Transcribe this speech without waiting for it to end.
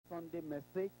Sunday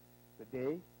message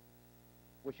today,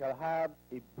 we shall have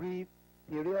a brief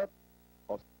period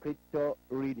of scripture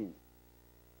reading.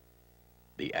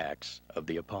 The Acts of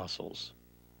the Apostles.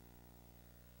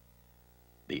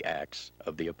 The Acts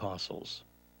of the Apostles.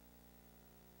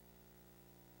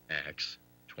 Acts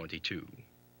 22.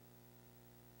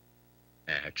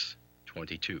 Acts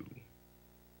 22.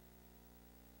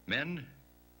 Men,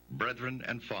 brethren,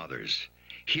 and fathers,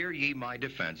 hear ye my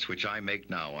defense which I make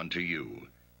now unto you.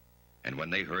 And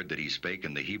when they heard that he spake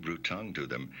in the Hebrew tongue to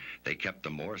them, they kept the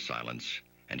more silence.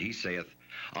 And he saith,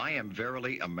 I am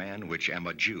verily a man which am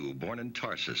a Jew, born in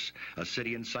Tarsus, a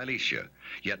city in Cilicia,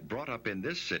 yet brought up in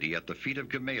this city at the feet of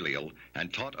Gamaliel,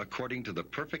 and taught according to the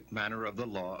perfect manner of the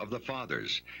law of the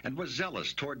fathers, and was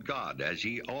zealous toward God, as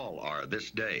ye all are this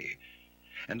day.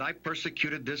 And I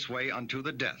persecuted this way unto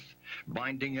the death,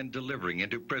 binding and delivering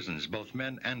into prisons both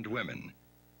men and women.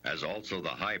 As also the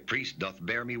high priest doth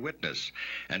bear me witness,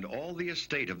 and all the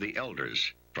estate of the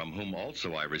elders, from whom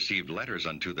also I received letters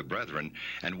unto the brethren,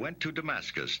 and went to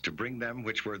Damascus to bring them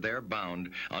which were there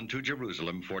bound unto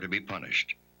Jerusalem for to be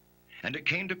punished. And it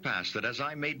came to pass that as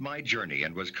I made my journey,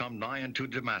 and was come nigh unto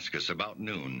Damascus about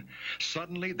noon,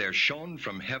 suddenly there shone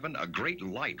from heaven a great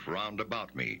light round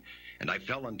about me. And I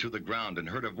fell unto the ground, and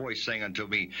heard a voice saying unto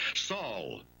me,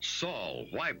 Saul, Saul,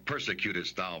 why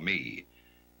persecutest thou me?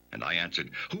 And I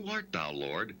answered, Who art thou,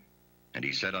 Lord? And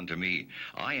he said unto me,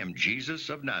 I am Jesus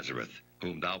of Nazareth,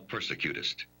 whom thou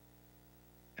persecutest.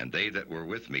 And they that were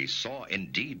with me saw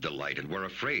indeed the light, and were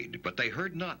afraid, but they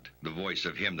heard not the voice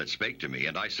of him that spake to me.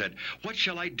 And I said, What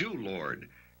shall I do, Lord?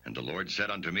 And the Lord said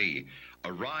unto me,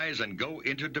 Arise and go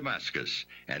into Damascus,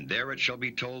 and there it shall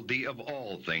be told thee of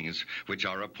all things which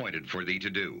are appointed for thee to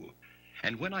do.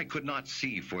 And when I could not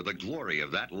see for the glory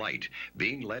of that light,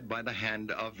 being led by the hand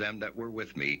of them that were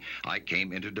with me, I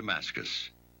came into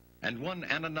Damascus. And one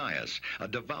Ananias, a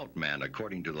devout man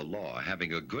according to the law,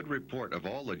 having a good report of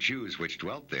all the Jews which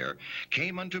dwelt there,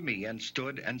 came unto me, and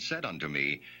stood, and said unto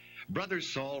me, Brother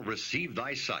Saul, receive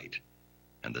thy sight.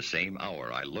 And the same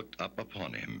hour I looked up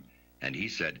upon him. And he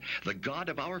said, The God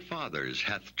of our fathers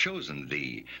hath chosen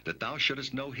thee, that thou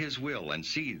shouldest know his will, and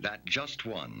see that just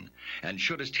one, and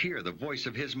shouldest hear the voice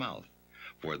of his mouth.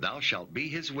 For thou shalt be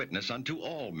his witness unto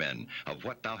all men of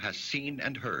what thou hast seen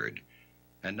and heard.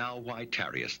 And now why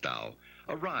tarriest thou?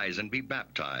 Arise and be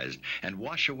baptized, and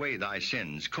wash away thy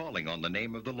sins, calling on the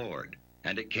name of the Lord.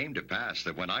 And it came to pass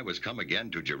that when I was come again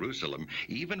to Jerusalem,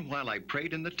 even while I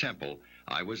prayed in the temple,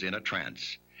 I was in a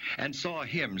trance, and saw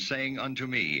him saying unto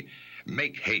me,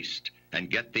 Make haste, and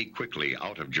get thee quickly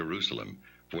out of Jerusalem,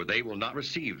 for they will not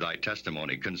receive thy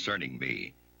testimony concerning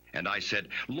me. And I said,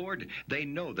 Lord, they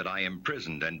know that I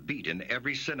imprisoned and beat in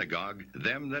every synagogue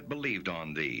them that believed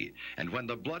on thee. And when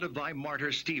the blood of thy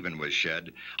martyr Stephen was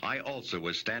shed, I also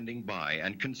was standing by,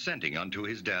 and consenting unto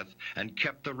his death, and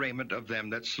kept the raiment of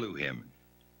them that slew him.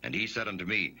 And he said unto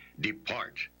me,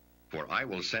 Depart, for I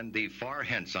will send thee far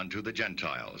hence unto the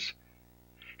Gentiles.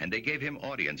 And they gave him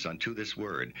audience unto this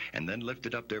word, and then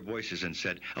lifted up their voices, and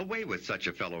said, Away with such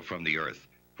a fellow from the earth,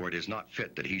 for it is not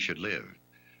fit that he should live.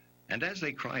 And as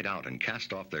they cried out, and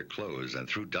cast off their clothes, and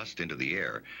threw dust into the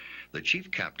air, the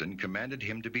chief captain commanded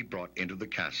him to be brought into the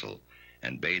castle,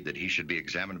 and bade that he should be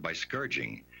examined by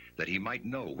scourging, that he might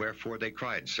know wherefore they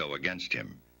cried so against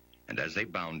him. And as they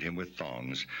bound him with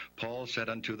thongs, Paul said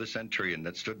unto the centurion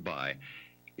that stood by,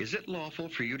 Is it lawful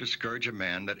for you to scourge a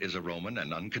man that is a Roman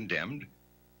and uncondemned?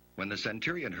 When the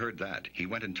centurion heard that, he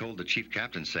went and told the chief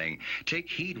captain, saying, Take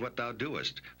heed what thou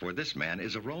doest, for this man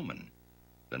is a Roman.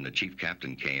 Then the chief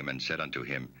captain came and said unto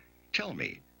him, Tell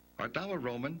me, art thou a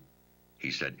Roman?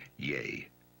 He said, Yea.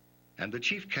 And the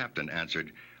chief captain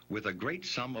answered, With a great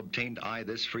sum obtained I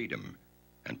this freedom.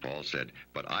 And Paul said,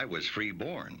 But I was free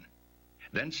born.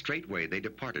 Then straightway they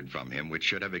departed from him which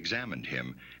should have examined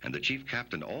him, and the chief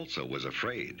captain also was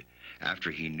afraid, after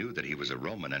he knew that he was a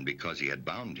Roman, and because he had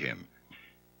bound him.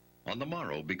 On the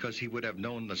morrow, because he would have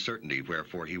known the certainty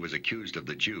wherefore he was accused of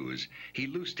the Jews, he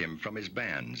loosed him from his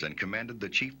bands, and commanded the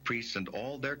chief priests and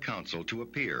all their council to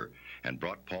appear, and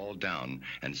brought Paul down,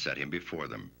 and set him before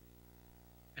them.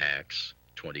 Acts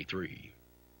 23.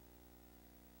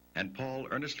 And Paul,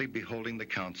 earnestly beholding the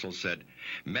council, said,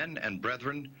 Men and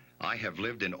brethren, I have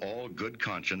lived in all good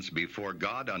conscience before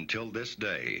God until this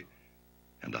day.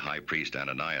 And the high priest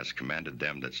Ananias commanded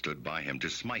them that stood by him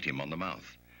to smite him on the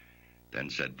mouth. Then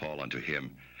said Paul unto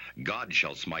him, God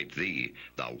shall smite thee,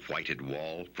 thou whited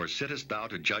wall, for sittest thou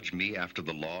to judge me after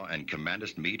the law, and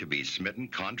commandest me to be smitten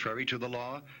contrary to the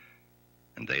law?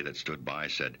 And they that stood by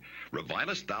said,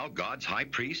 Revilest thou God's high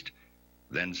priest?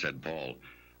 Then said Paul,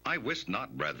 I wist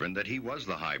not, brethren, that he was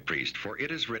the high priest, for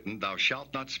it is written, Thou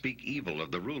shalt not speak evil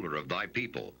of the ruler of thy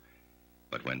people.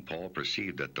 But when Paul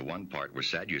perceived that the one part were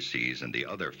Sadducees and the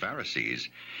other Pharisees,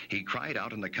 he cried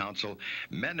out in the council,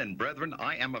 Men and brethren,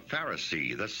 I am a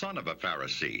Pharisee, the son of a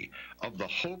Pharisee. Of the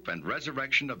hope and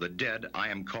resurrection of the dead I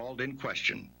am called in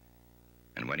question.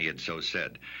 And when he had so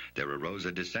said, there arose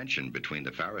a dissension between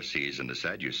the Pharisees and the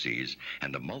Sadducees,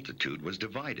 and the multitude was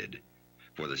divided.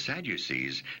 For the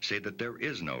Sadducees say that there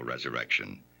is no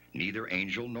resurrection, neither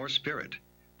angel nor spirit,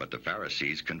 but the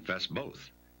Pharisees confess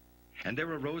both. And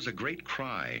there arose a great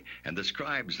cry, and the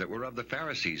scribes that were of the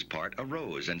Pharisees' part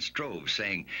arose and strove,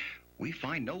 saying, We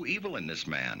find no evil in this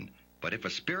man, but if a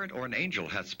spirit or an angel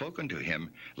hath spoken to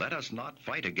him, let us not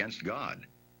fight against God.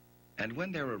 And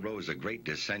when there arose a great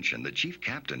dissension, the chief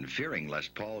captain, fearing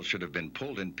lest Paul should have been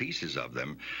pulled in pieces of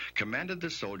them, commanded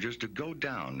the soldiers to go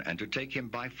down and to take him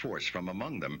by force from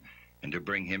among them, and to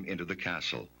bring him into the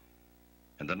castle.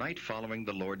 And the night following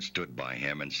the Lord stood by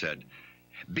him and said,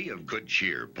 Be of good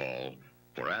cheer, Paul,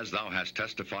 for as thou hast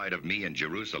testified of me in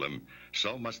Jerusalem,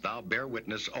 so must thou bear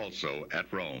witness also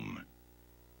at Rome.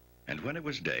 And when it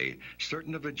was day,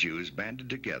 certain of the Jews banded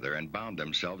together and bound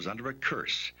themselves under a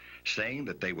curse, saying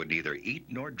that they would neither eat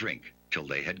nor drink till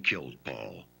they had killed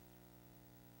Paul.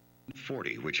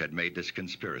 40 which had made this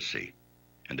conspiracy.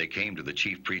 And they came to the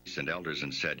chief priests and elders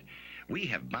and said, We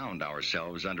have bound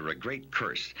ourselves under a great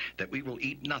curse, that we will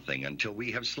eat nothing until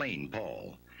we have slain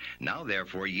Paul. Now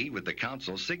therefore ye with the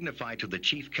council signify to the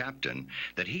chief captain,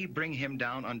 that he bring him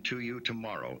down unto you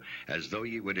tomorrow, as though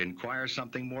ye would inquire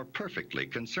something more perfectly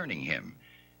concerning him.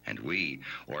 And we,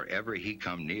 or ever he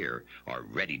come near, are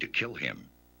ready to kill him.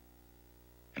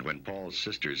 And when Paul's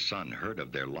sister's son heard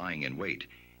of their lying in wait,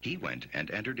 he went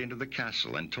and entered into the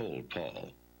castle and told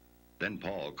Paul. Then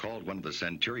Paul called one of the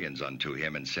centurions unto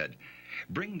him and said,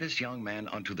 Bring this young man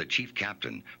unto the chief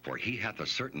captain, for he hath a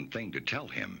certain thing to tell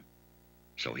him.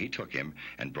 So he took him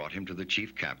and brought him to the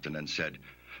chief captain and said,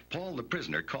 Paul the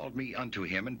prisoner called me unto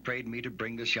him and prayed me to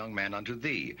bring this young man unto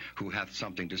thee, who hath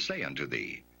something to say unto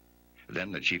thee.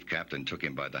 Then the chief captain took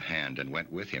him by the hand and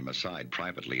went with him aside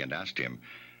privately and asked him,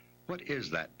 What is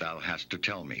that thou hast to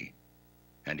tell me?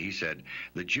 And he said,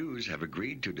 The Jews have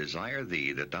agreed to desire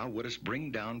thee that thou wouldest bring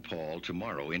down Paul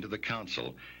tomorrow into the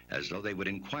council, as though they would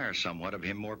inquire somewhat of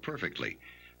him more perfectly.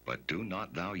 But do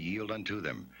not thou yield unto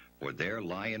them, for there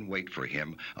lie in wait for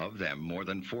him of them more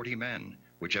than 40 men,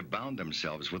 which have bound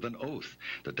themselves with an oath,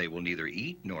 that they will neither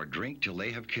eat nor drink till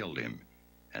they have killed him.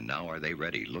 And now are they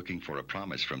ready, looking for a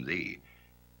promise from thee.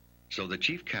 So the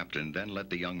chief captain then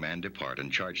let the young man depart,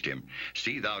 and charged him,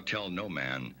 See thou tell no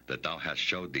man that thou hast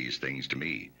showed these things to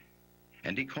me.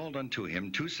 And he called unto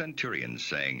him 2 centurions,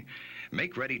 saying,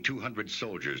 Make ready 200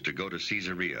 soldiers to go to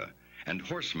Caesarea, and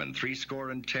horsemen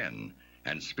 70,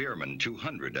 and spearmen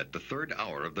 200 at the 3rd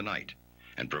hour of the night,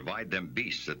 and provide them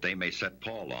beasts that they may set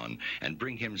Paul on, and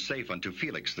bring him safe unto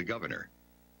Felix the governor.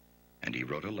 And he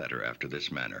wrote a letter after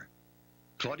this manner.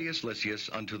 Claudius Lysias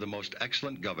unto the most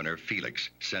excellent governor Felix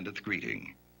sendeth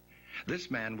greeting. This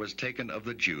man was taken of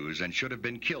the Jews, and should have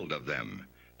been killed of them.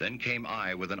 Then came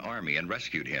I with an army, and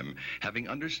rescued him, having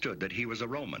understood that he was a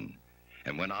Roman.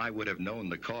 And when I would have known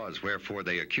the cause wherefore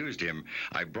they accused him,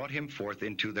 I brought him forth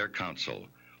into their council,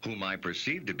 whom I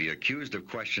perceived to be accused of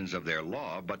questions of their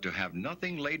law, but to have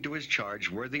nothing laid to his charge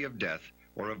worthy of death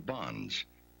or of bonds.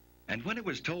 And when it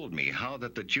was told me how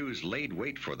that the Jews laid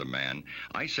wait for the man,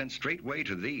 I sent straightway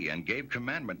to thee, and gave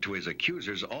commandment to his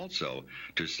accusers also,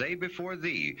 to say before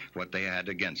thee what they had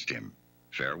against him.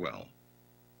 Farewell.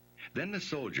 Then the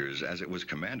soldiers, as it was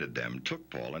commanded them, took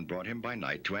Paul and brought him by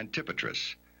night to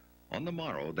Antipatris. On the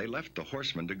morrow they left the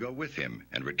horsemen to go with him,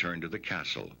 and returned to the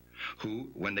castle, who,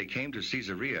 when they came to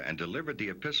Caesarea and delivered the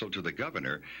epistle to the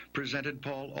governor, presented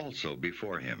Paul also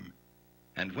before him.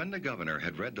 And when the governor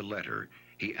had read the letter,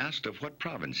 he asked of what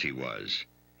province he was.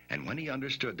 And when he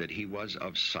understood that he was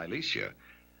of Cilicia,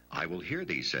 I will hear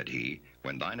thee, said he,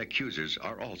 when thine accusers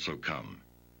are also come.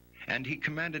 And he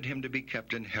commanded him to be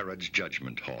kept in Herod's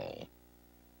judgment hall.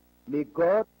 May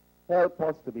God help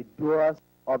us to be doers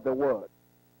of the word.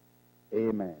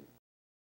 Amen.